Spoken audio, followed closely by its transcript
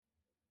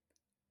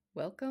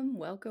Welcome,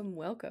 welcome,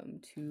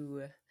 welcome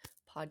to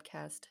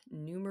podcast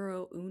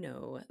numero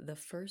uno, the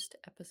first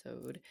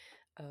episode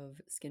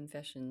of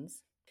Skinfessions,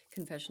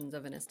 Confessions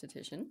of an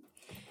Esthetician.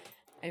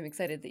 I'm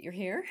excited that you're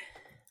here.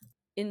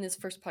 In this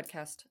first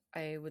podcast,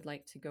 I would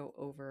like to go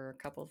over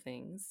a couple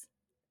things.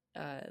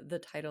 The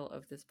title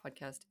of this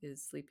podcast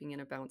is Sleeping in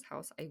a Bounce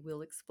House. I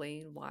will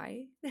explain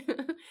why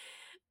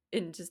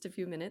in just a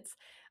few minutes.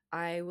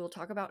 I will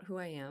talk about who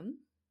I am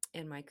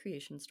and my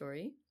creation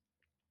story.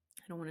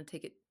 I don't want to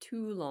take it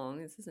too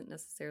long. This isn't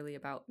necessarily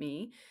about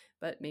me,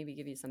 but maybe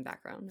give you some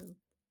background of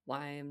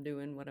why I'm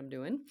doing what I'm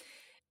doing.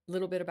 A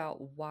little bit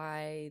about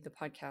why the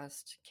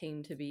podcast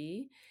came to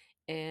be.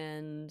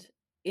 And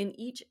in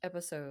each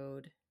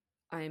episode,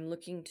 I'm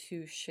looking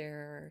to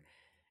share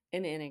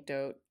an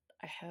anecdote.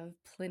 I have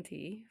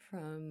plenty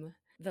from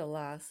the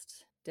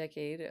last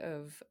decade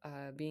of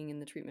being in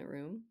the treatment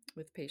room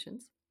with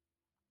patients,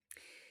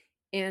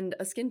 and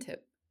a skin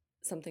tip,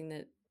 something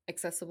that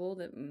accessible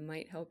that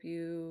might help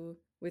you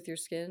with your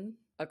skin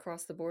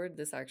across the board.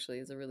 This actually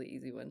is a really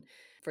easy one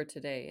for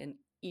today. And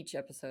each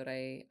episode,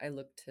 I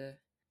look to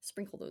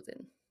sprinkle those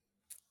in.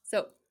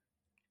 So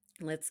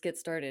let's get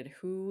started.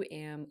 Who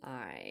am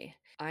I?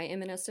 I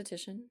am an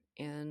esthetician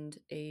and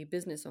a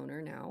business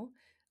owner now.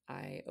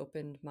 I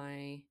opened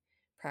my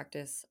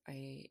practice.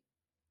 I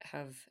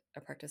have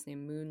a practice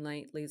named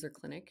Moonlight Laser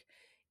Clinic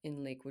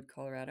in Lakewood,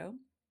 Colorado.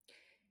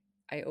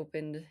 I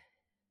opened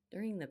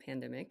during the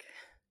pandemic.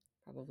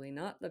 Probably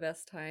not the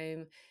best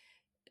time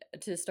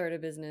to start a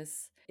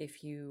business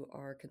if you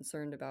are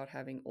concerned about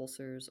having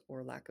ulcers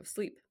or lack of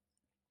sleep.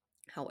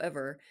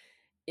 However,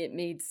 it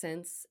made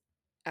sense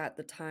at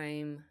the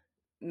time.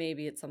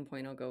 Maybe at some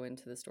point I'll go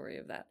into the story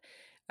of that.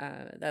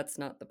 That's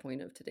not the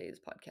point of today's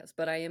podcast,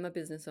 but I am a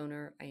business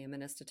owner. I am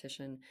an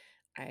esthetician.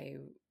 I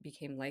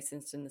became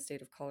licensed in the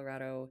state of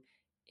Colorado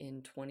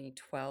in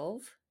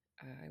 2012.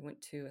 I went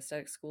to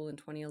aesthetic school in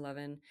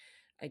 2011.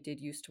 I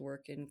did used to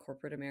work in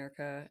corporate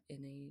America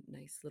in a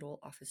nice little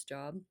office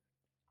job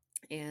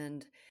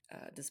and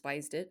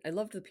despised it. I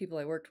loved the people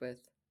I worked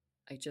with.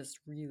 I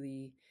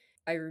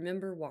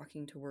remember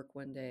walking to work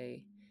one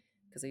day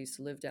because I used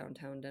to live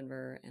downtown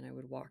Denver, and I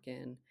would walk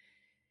in,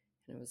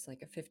 and it was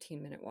like a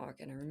 15-minute walk.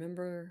 And I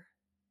remember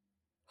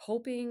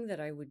hoping that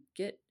I would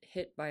get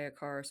hit by a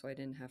car so I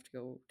didn't have to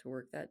go to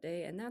work that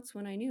day. And that's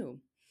when I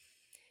knew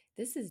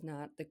this is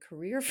not the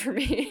career for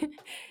me.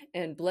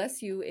 And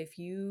bless you if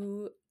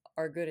you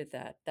are good at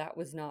that. That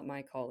was not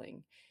my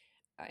calling.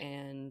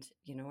 And,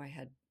 I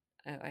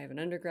have an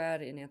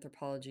undergrad in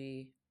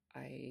anthropology.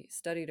 I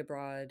studied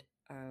abroad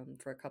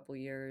for a couple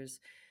years,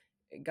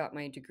 got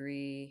my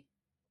degree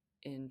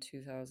in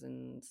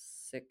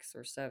 2006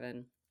 or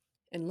 7,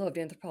 and loved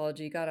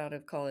anthropology, got out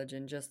of college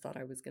and just thought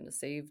I was going to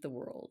save the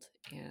world.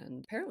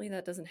 And apparently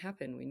that doesn't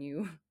happen when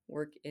you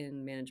work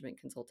in management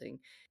consulting.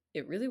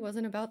 It really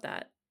wasn't about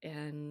that.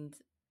 And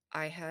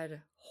I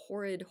had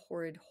horrid,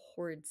 horrid,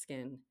 horrid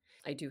skin.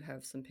 I do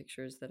have some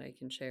pictures that I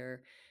can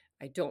share.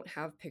 I don't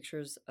have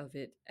pictures of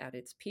it at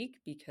its peak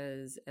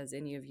because, as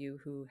any of you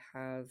who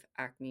have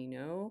acne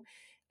know,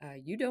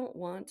 you don't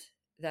want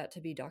that to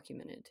be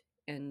documented.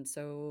 And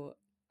so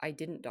I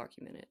didn't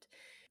document it.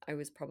 I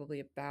was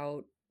probably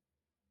about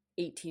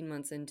 18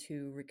 months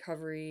into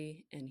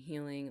recovery and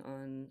healing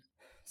on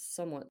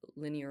somewhat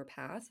linear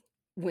path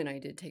when I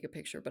did take a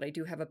picture, but I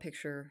do have a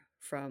picture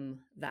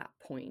from that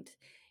point,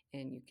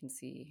 and you can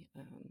see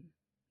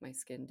my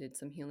skin did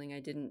some healing. I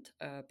didn't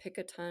pick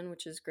a ton,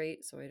 which is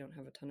great, so I don't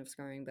have a ton of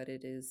scarring, but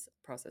it is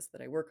a process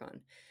that I work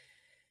on.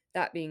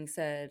 That being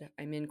said,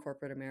 I'm in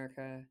corporate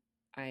America.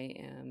 I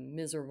am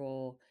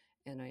miserable,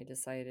 and I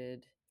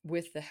decided,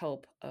 with the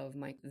help of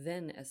my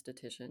then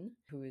esthetician,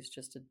 who is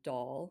just a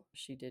doll,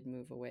 she did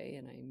move away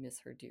and I miss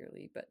her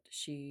dearly, but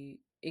she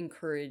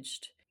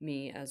encouraged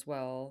me as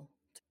well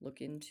to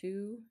look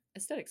into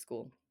aesthetic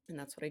school. And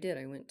that's what I did.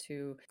 I went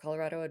to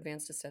Colorado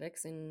Advanced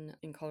Aesthetics in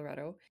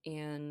Colorado,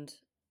 and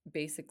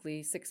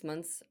basically 6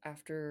 months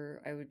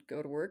after I would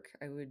go to work,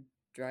 I would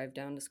drive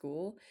down to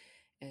school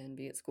and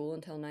be at school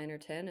until 9 or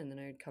 10, and then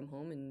I'd come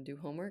home and do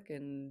homework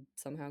and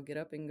somehow get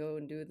up and go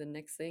and do the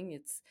next thing.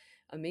 It's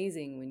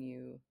amazing when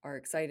you are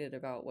excited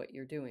about what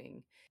you're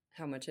doing,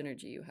 how much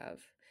energy you have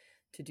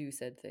to do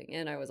said thing.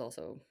 And I was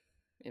also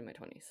in my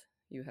 20s.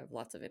 You have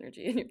lots of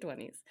energy in your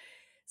 20s.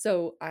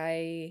 So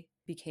I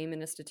became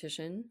an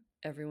esthetician.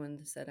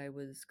 Everyone said I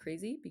was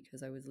crazy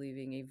because I was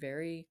leaving a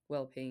very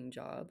well-paying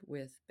job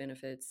with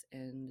benefits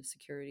and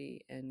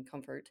security and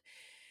comfort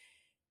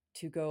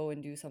to go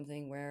and do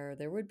something where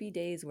there would be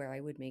days where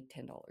I would make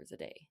 $10 a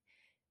day.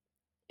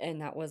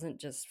 And that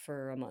wasn't just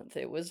for a month,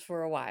 it was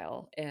for a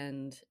while.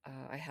 And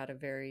I had a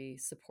very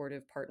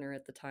supportive partner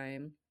at the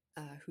time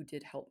who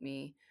did help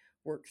me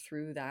work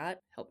through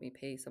that, help me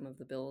pay some of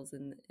the bills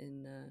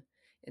in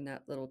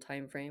that little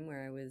time frame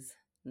where I was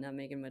not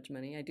making much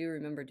money. I do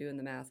remember doing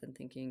the math and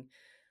thinking,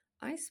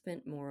 I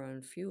spent more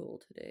on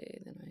fuel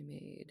today than I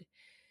made.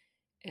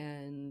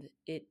 And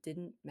it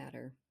didn't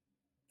matter.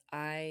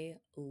 I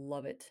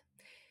love it.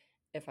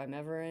 If I'm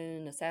ever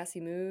in a sassy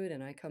mood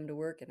and I come to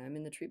work and I'm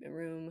in the treatment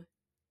room,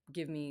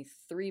 Give me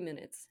 3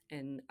 minutes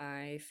and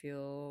I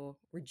feel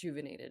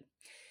rejuvenated.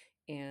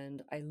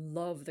 And I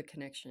love the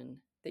connection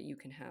that you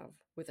can have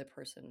with a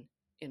person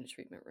in a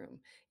treatment room.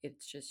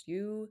 It's just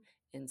you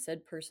and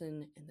said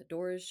person, and the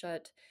door is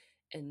shut,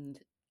 and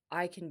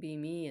I can be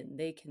me and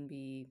they can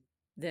be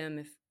them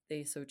if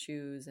they so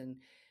choose. And,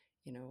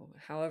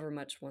 however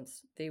much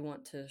once they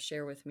want to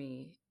share with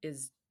me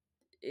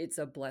it's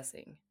a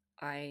blessing.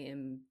 I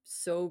am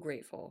so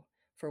grateful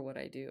for what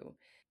I do.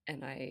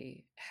 And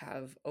I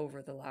have,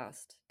 over the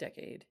last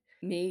decade,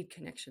 made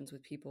connections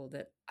with people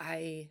that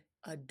I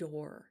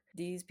adore.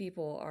 These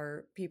people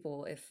are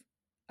people, if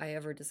I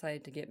ever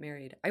decide to get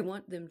married, I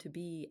want them to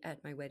be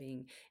at my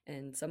wedding,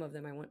 and some of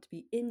them I want to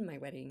be in my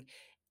wedding.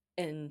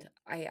 And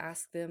I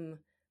ask them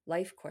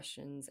life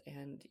questions.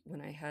 And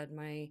when I had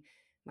my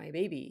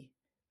baby,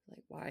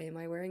 like, why am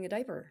I wearing a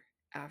diaper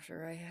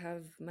after I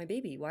have my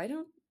baby? Why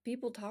don't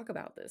people talk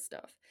about this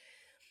stuff?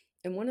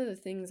 And one of the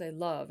things I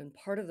love, and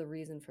part of the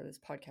reason for this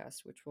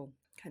podcast, which will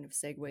kind of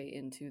segue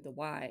into the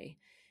why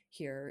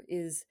here,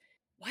 is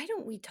why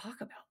don't we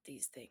talk about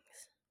these things?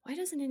 Why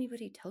doesn't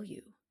anybody tell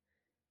you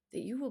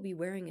that you will be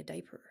wearing a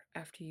diaper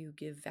after you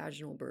give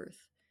vaginal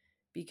birth?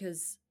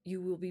 Because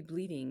you will be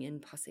bleeding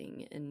and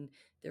pussing, and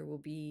there will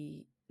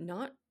be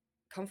not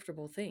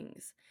comfortable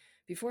things.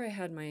 Before I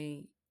had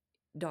my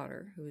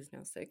daughter, who is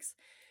now 6,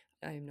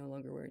 I am no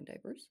longer wearing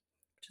diapers,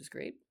 which is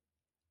great.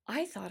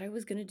 I thought I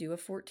was going to do a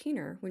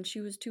 14er when she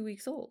was 2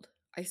 weeks old.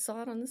 I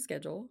saw it on the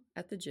schedule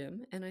at the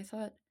gym, and I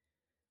thought,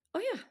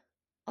 oh yeah,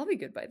 I'll be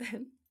good by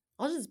then.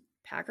 I'll just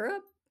pack her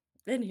up.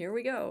 Then here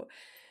we go.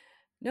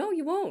 No,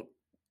 you won't.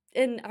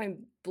 And I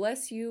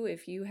bless you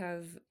if you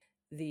have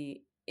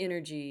the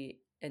energy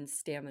and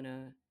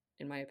stamina.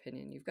 In my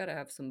opinion, you've got to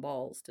have some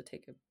balls to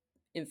take an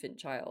infant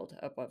child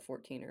up at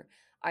 14er.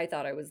 I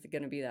thought I was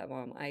going to be that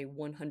mom. I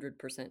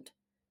 100%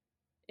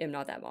 am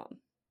not that mom.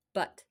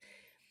 But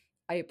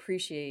I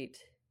appreciate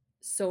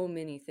so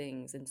many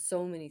things, and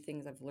so many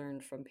things I've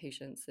learned from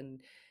patients. And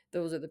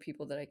those are the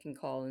people that I can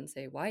call and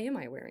say, why am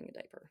I wearing a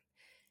diaper?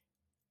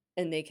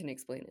 And they can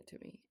explain it to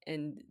me.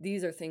 And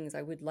these are things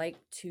I would like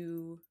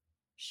to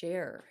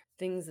share,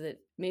 things that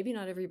maybe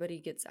not everybody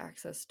gets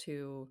access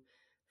to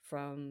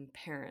from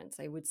parents.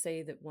 I would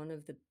say that one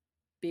of the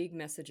big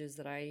messages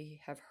that I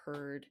have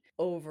heard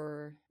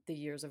over the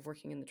years of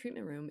working in the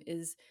treatment room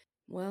is,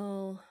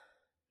 well,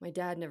 my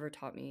dad never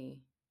taught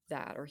me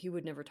that, or he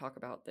would never talk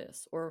about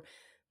this, or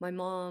my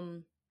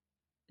mom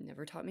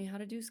never taught me how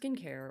to do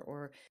skincare,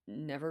 or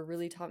never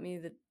really taught me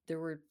that there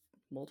were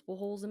multiple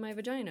holes in my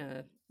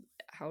vagina.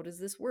 How does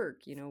this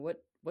work?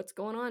 What's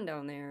going on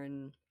down there,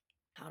 and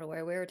how do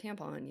I wear a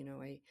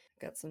tampon? I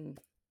got some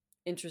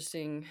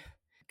interesting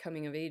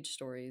coming of age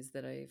stories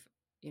that I've,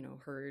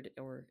 heard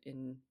or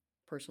in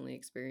personally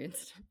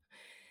experienced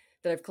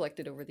that I've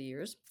collected over the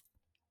years.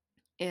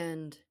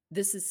 And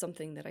this is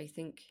something that I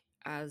think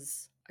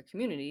as a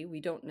community,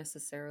 we don't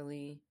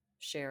necessarily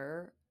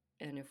share.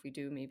 And if we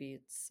do, maybe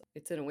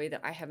it's in a way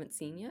that I haven't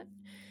seen yet.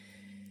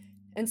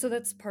 And so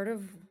that's part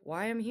of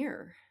why I'm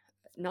here.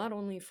 Not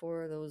only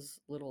for those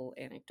little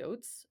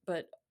anecdotes,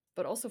 but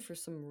also for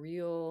some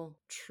real,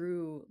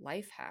 true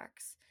life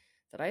hacks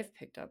that I've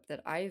picked up,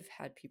 that I've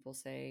had people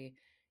say,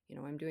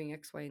 I'm doing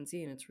X, Y, and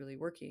Z and it's really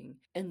working.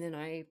 And then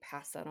I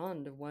pass that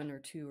on to 1 or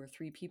 2 or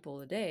 3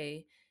 people a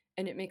day,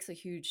 and it makes a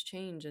huge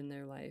change in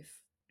their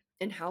life.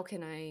 And how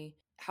can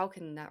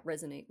that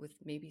resonate with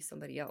maybe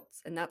somebody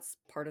else? And that's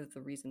part of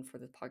the reason for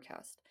the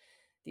podcast.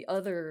 The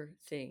other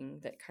thing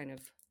that kind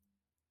of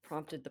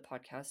prompted the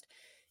podcast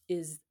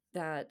is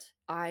that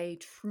I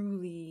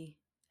truly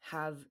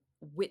have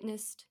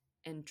witnessed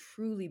and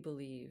truly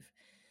believe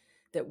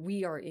that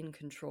we are in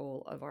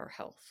control of our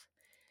health.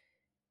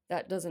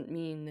 That doesn't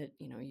mean that,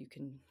 you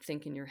can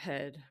think in your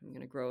head, I'm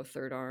going to grow a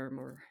third arm,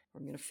 or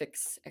I'm going to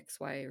fix X,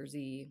 Y, or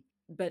Z.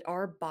 But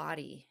our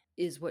body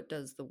is what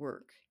does the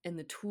work. And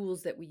the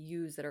tools that we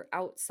use that are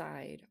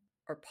outside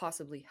are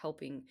possibly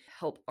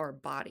help our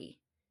body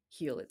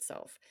heal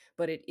itself.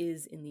 But it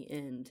is, in the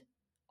end,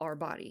 our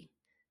body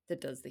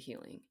that does the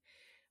healing.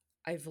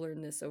 I've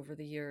learned this over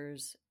the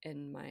years,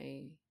 and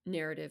my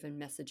narrative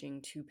and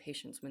messaging to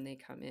patients when they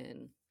come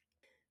in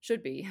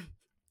should be,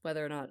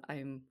 whether or not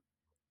I'm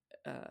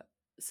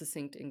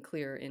succinct and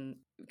clear in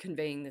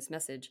conveying this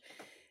message,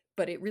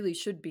 but it really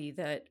should be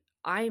that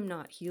I'm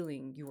not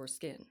healing your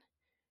skin.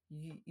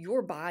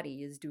 Your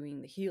body is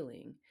doing the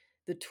healing.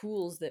 The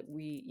tools that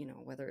we,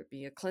 whether it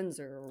be a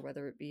cleanser or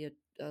whether it be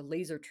a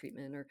laser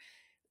treatment, or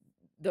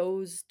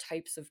those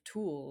types of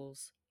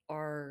tools,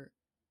 are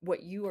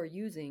what you are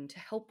using to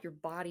help your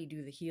body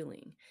do the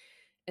healing.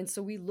 And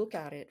so we look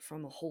at it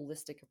from a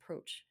holistic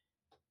approach.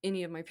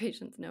 Any of my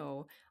patients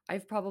know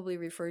I've probably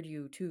referred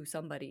you to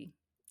somebody,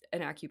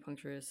 an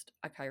acupuncturist,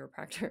 a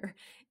chiropractor,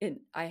 and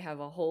I have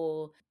a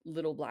whole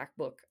little black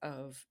book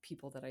of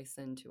people that I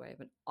send to. I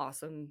have an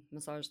awesome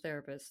massage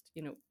therapist.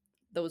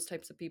 Those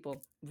types of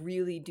people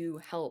really do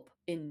help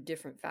in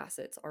different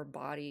facets. Our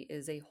body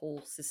is a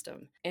whole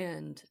system.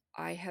 And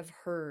I have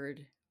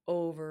heard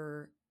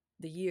over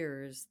the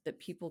years that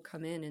people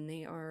come in and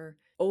they are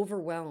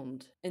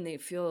overwhelmed and they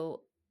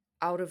feel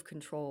out of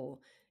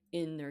control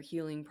in their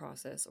healing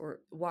process, or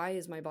why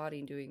is my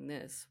body doing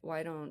this?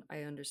 Why don't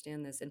I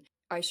understand this? And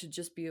I should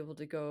just be able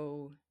to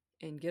go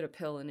and get a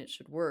pill and it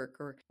should work,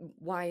 or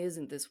why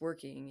isn't this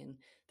working? And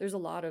there's a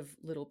lot of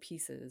little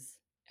pieces.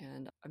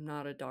 And I'm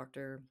not a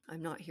doctor.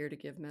 I'm not here to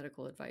give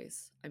medical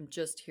advice. I'm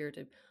just here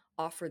to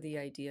offer the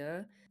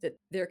idea that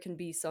there can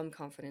be some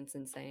confidence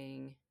in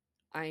saying,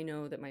 I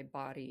know that my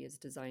body is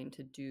designed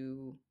to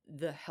do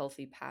the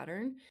healthy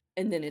pattern.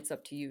 And then it's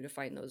up to you to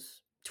find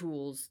those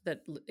tools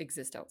that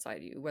exist outside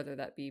of you, whether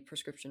that be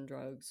prescription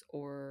drugs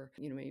or,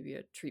 maybe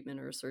a treatment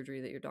or a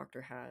surgery that your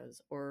doctor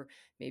has, or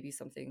maybe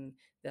something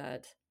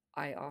that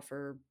I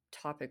offer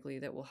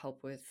topically that will help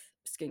with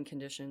skin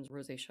conditions,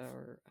 rosacea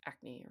or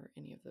acne or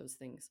any of those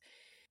things.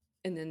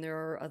 And then there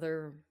are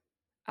other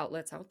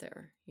outlets out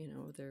there.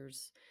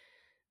 There's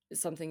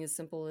something as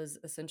simple as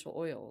essential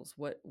oils.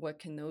 What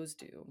can those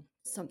do?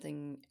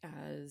 Something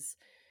as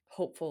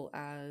hopeful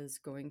as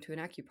going to an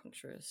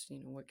acupuncturist.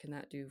 What can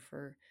that do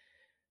for,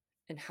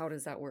 and how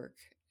does that work?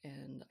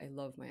 And I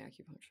love my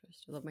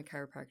acupuncturist. I love my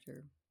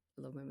chiropractor.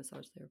 I love my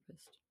massage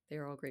therapist. They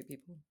are all great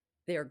people.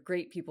 They are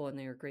great people and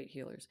they are great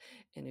healers.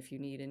 And if you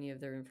need any of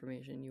their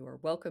information, you are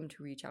welcome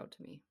to reach out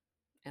to me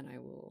and I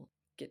will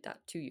get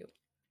that to you.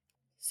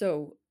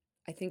 So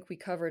I think we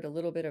covered a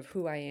little bit of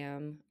who I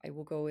am. I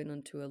will go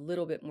into a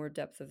little bit more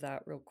depth of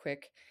that real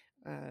quick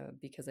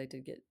because I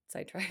did get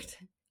sidetracked.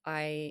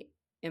 I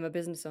am a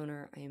business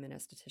owner. I am an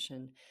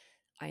esthetician.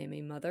 I am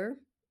a mother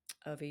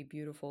of a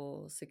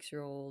beautiful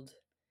 6-year-old,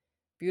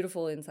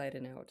 beautiful inside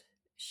and out.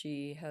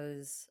 She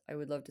has, I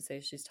would love to say,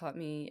 she's taught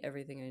me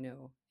everything I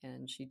know.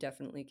 And she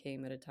definitely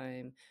came at a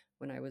time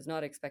when I was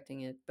not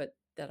expecting it, but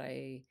that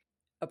I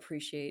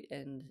appreciate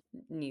and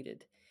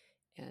needed.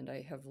 And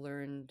I have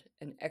learned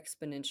an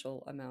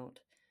exponential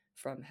amount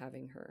from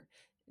having her.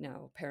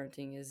 Now,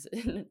 parenting is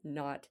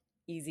not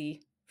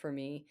easy for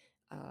me,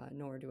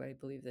 nor do I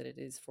believe that it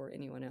is for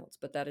anyone else.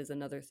 But that is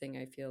another thing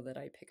I feel that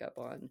I pick up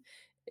on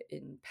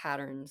in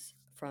patterns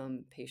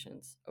from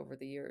patients over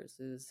the years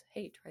is,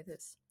 hey, try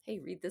this. Hey,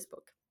 read this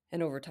book.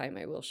 And over time,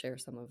 I will share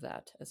some of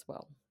that as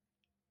well.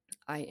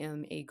 I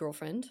am a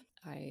girlfriend.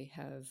 I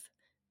have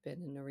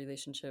been in a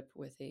relationship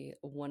with a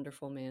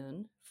wonderful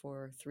man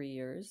for 3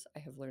 years. I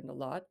have learned a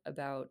lot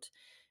about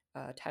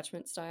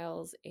attachment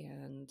styles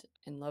and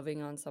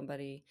loving on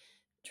somebody.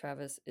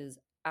 Travis is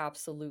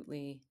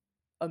absolutely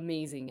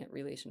amazing at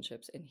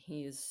relationships and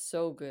he is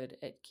so good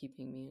at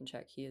keeping me in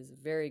check. He is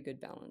very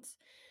good balance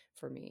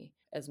for me.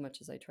 As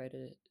much as I try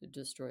to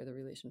destroy the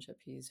relationship,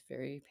 he's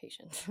very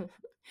patient.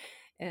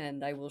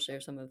 And I will share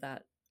some of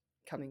that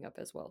coming up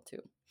as well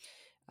too.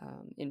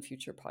 In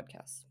future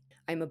podcasts.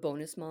 I'm a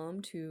bonus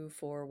mom to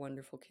 4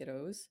 wonderful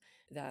kiddos.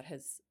 That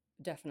has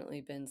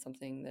definitely been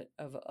something that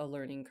of a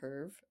learning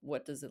curve.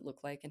 What does it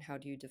look like and how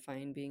do you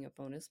define being a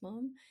bonus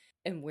mom?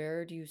 And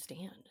where do you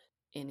stand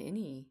in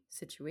any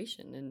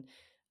situation? And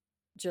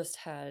just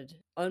had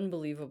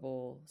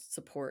unbelievable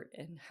support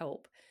and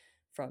help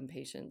from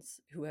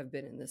patients who have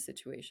been in this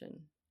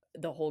situation.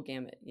 The whole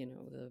gamut,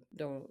 the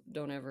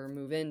don't ever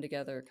move in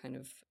together kind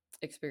of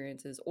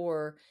experiences,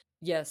 or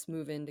yes,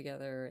 move in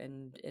together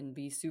and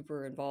be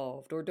super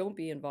involved, or don't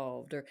be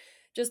involved, or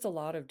just a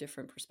lot of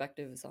different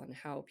perspectives on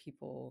how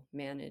people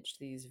manage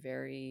these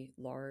very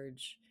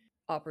large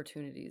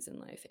opportunities in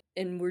life.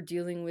 And we're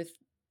dealing with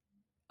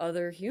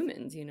other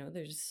humans,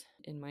 there's,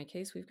 in my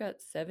case, we've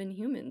got 7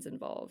 humans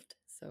involved.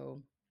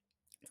 So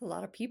it's a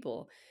lot of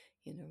people.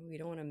 We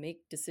don't want to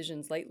make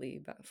decisions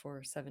lightly but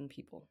for 7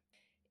 people.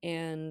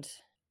 And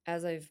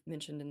as I've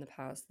mentioned in the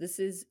past,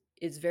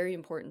 it's very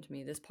important to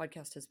me. This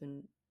podcast has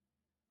been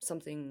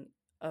something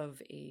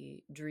of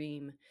a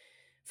dream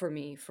for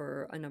me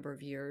for a number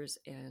of years.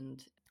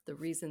 And the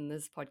reason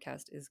this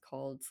podcast is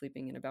called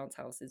Sleeping in a Bounce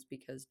House is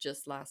because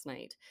just last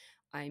night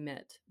I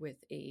met with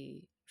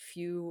a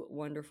few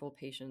wonderful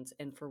patients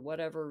and for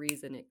whatever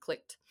reason it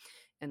clicked.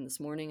 And this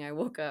morning I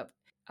woke up,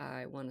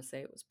 I want to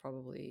say it was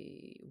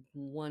probably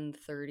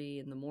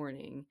 1:30 in the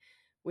morning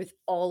with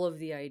all of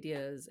the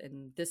ideas,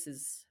 and this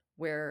is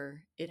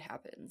where it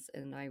happens.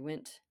 And I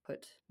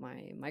put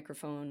my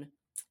microphone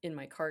in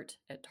my cart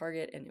at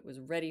Target and it was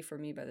ready for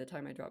me by the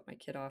time I dropped my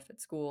kid off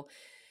at school.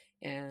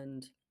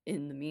 And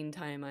in the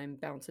meantime, I'm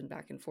bouncing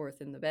back and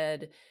forth in the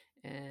bed.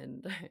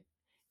 And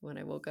when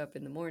I woke up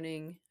in the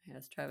morning, I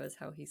asked Travis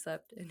how he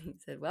slept and he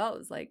said, well, it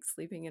was like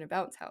sleeping in a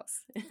bounce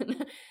house.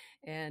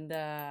 And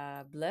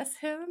bless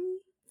him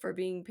for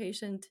being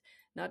patient,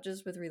 not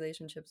just with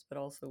relationships, but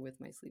also with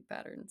my sleep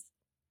patterns.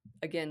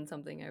 Again,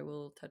 something I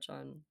will touch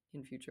on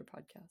in future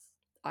podcasts.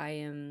 I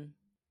am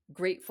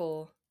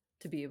grateful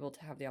to be able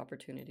to have the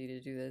opportunity to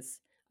do this.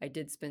 I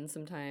did spend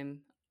some time,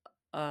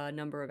 a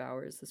number of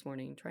hours this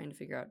morning, trying to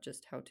figure out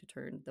just how to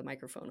turn the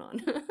microphone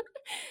on.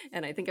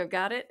 And I think I've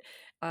got it.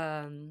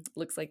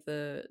 Looks like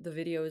the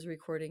video is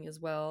recording as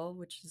well,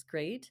 which is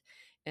great.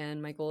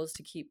 And my goal is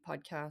to keep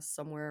podcasts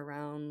somewhere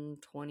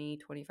around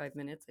 20-25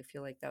 minutes. I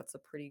feel like that's a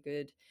pretty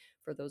good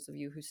for those of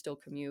you who still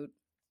commute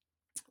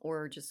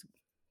or just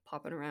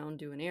popping around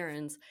doing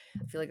errands,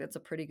 I feel like that's a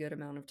pretty good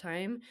amount of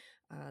time.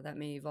 That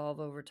may evolve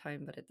over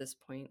time, but at this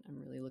point, I'm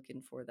really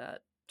looking for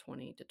that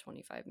 20 to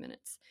 25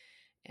 minutes.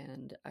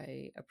 And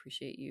I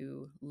appreciate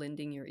you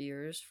lending your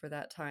ears for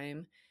that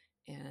time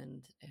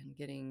and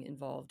getting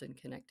involved and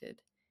connected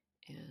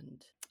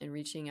and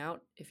reaching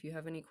out if you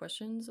have any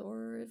questions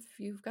or if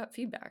you've got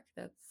feedback.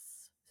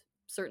 That's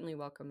certainly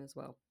welcome as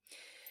well.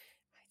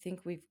 I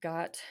think we've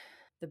got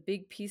the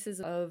big pieces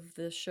of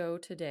the show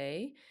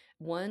today.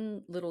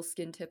 One little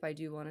skin tip I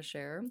do want to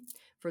share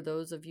for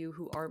those of you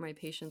who are my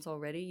patients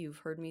already. You've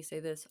heard me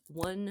say this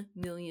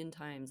 1,000,000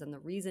 times. And the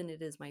reason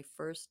it is my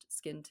first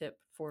skin tip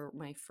for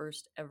my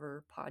first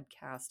ever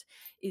podcast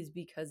is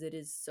because it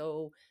is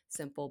so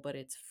simple, but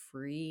it's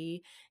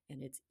free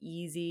and it's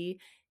easy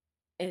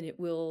and it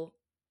will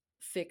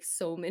fix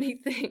so many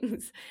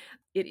things.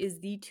 It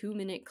is the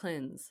 2-minute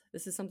cleanse.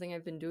 This is something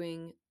I've been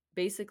doing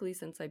basically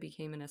since I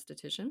became an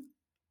esthetician.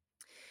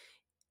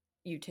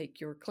 You take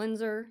your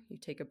cleanser, you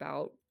take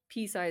about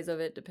pea size of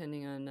it,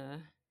 depending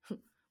on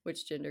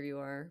which gender you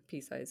are.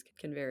 Pea size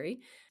can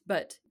vary,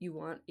 but you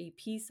want a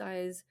pea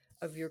size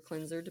of your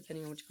cleanser,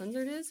 depending on which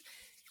cleanser it is.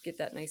 Get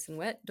that nice and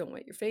wet. Don't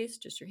wet your face,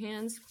 just your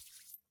hands.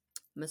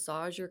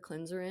 Massage your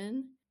cleanser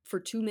in for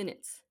 2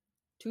 minutes.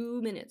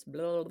 2 minutes.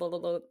 Blah, blah, blah,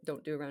 blah.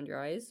 Don't do around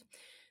your eyes.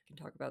 We can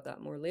talk about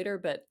that more later,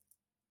 but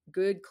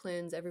good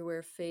cleanse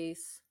everywhere: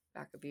 face,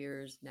 back of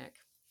ears, neck,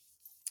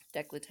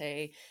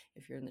 décolleté.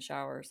 If you're in the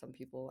shower, some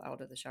people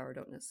out of the shower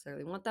don't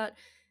necessarily want that.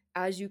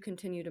 As you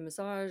continue to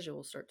massage, it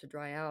will start to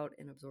dry out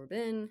and absorb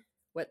in.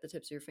 Wet the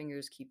tips of your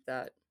fingers, keep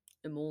that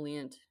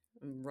emollient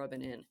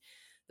rubbing in.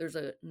 There's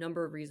a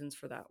number of reasons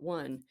for that.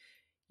 One,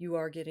 you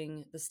are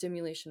getting the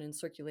stimulation and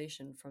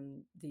circulation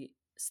from the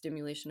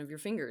stimulation of your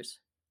fingers.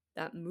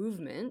 That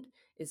movement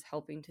is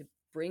helping to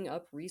bring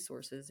up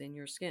resources in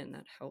your skin.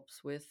 That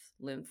helps with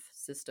lymph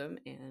system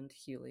and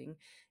healing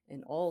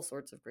and all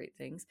sorts of great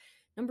things.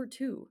 Number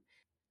two,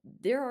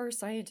 there are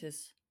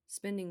scientists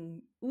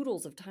spending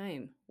oodles of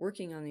time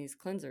working on these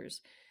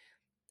cleansers.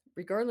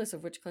 Regardless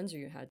of which cleanser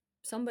you had,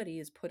 somebody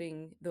is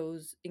putting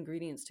those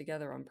ingredients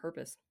together on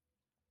purpose.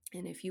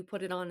 And if you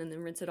put it on and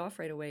then rinse it off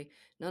right away,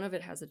 none of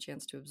it has a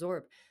chance to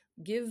absorb.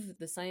 Give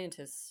the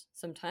scientists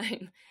some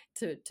time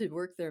to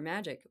work their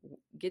magic.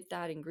 Get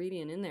that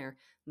ingredient in there,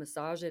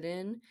 massage it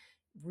in,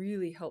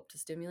 really help to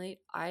stimulate.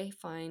 I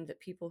find that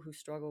people who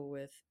struggle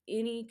with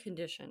any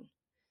condition,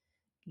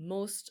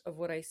 most of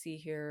what I see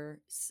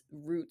here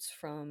roots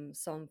from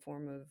some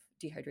form of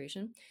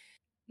dehydration,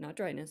 not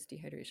dryness,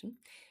 dehydration.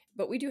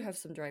 But we do have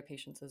some dry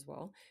patients as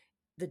well.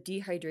 The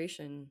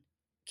dehydration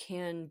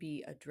can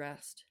be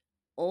addressed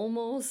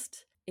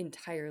almost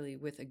entirely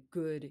with a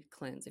good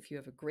cleanse. If you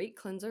have a great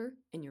cleanser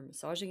and you're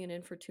massaging it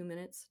in for 2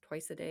 minutes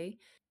twice a day,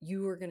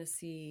 you are going to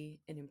see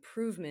an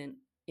improvement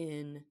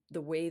in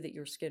the way that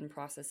your skin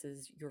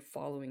processes your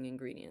following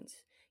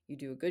ingredients. You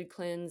do a good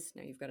cleanse,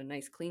 now you've got a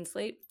nice clean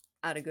slate.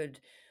 Add a good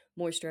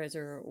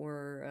moisturizer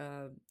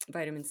or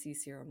vitamin C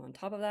serum on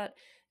top of that,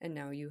 and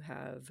now you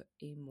have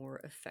a more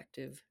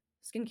effective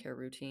skincare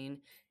routine,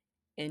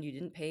 and you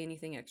didn't pay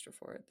anything extra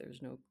for it.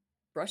 There's no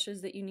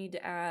brushes that you need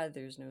to add.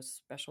 There's no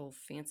special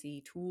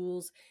fancy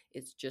tools.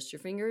 It's just your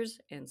fingers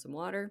and some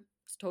water.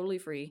 It's totally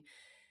free.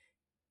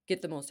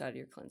 Get the most out of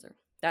your cleanser.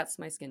 That's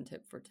my skin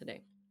tip for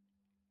today.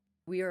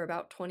 We are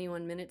about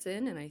 21 minutes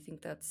in, and I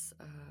think that's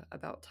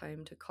about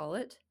time to call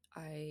it.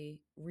 I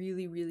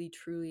really, really,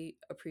 truly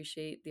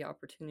appreciate the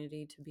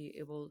opportunity to be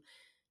able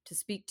to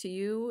speak to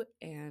you.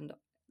 And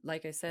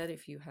like I said,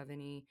 if you have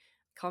any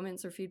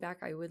comments or feedback,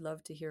 I would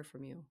love to hear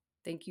from you.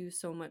 Thank you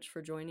so much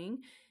for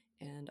joining,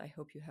 and I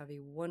hope you have a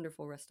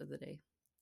wonderful rest of the day.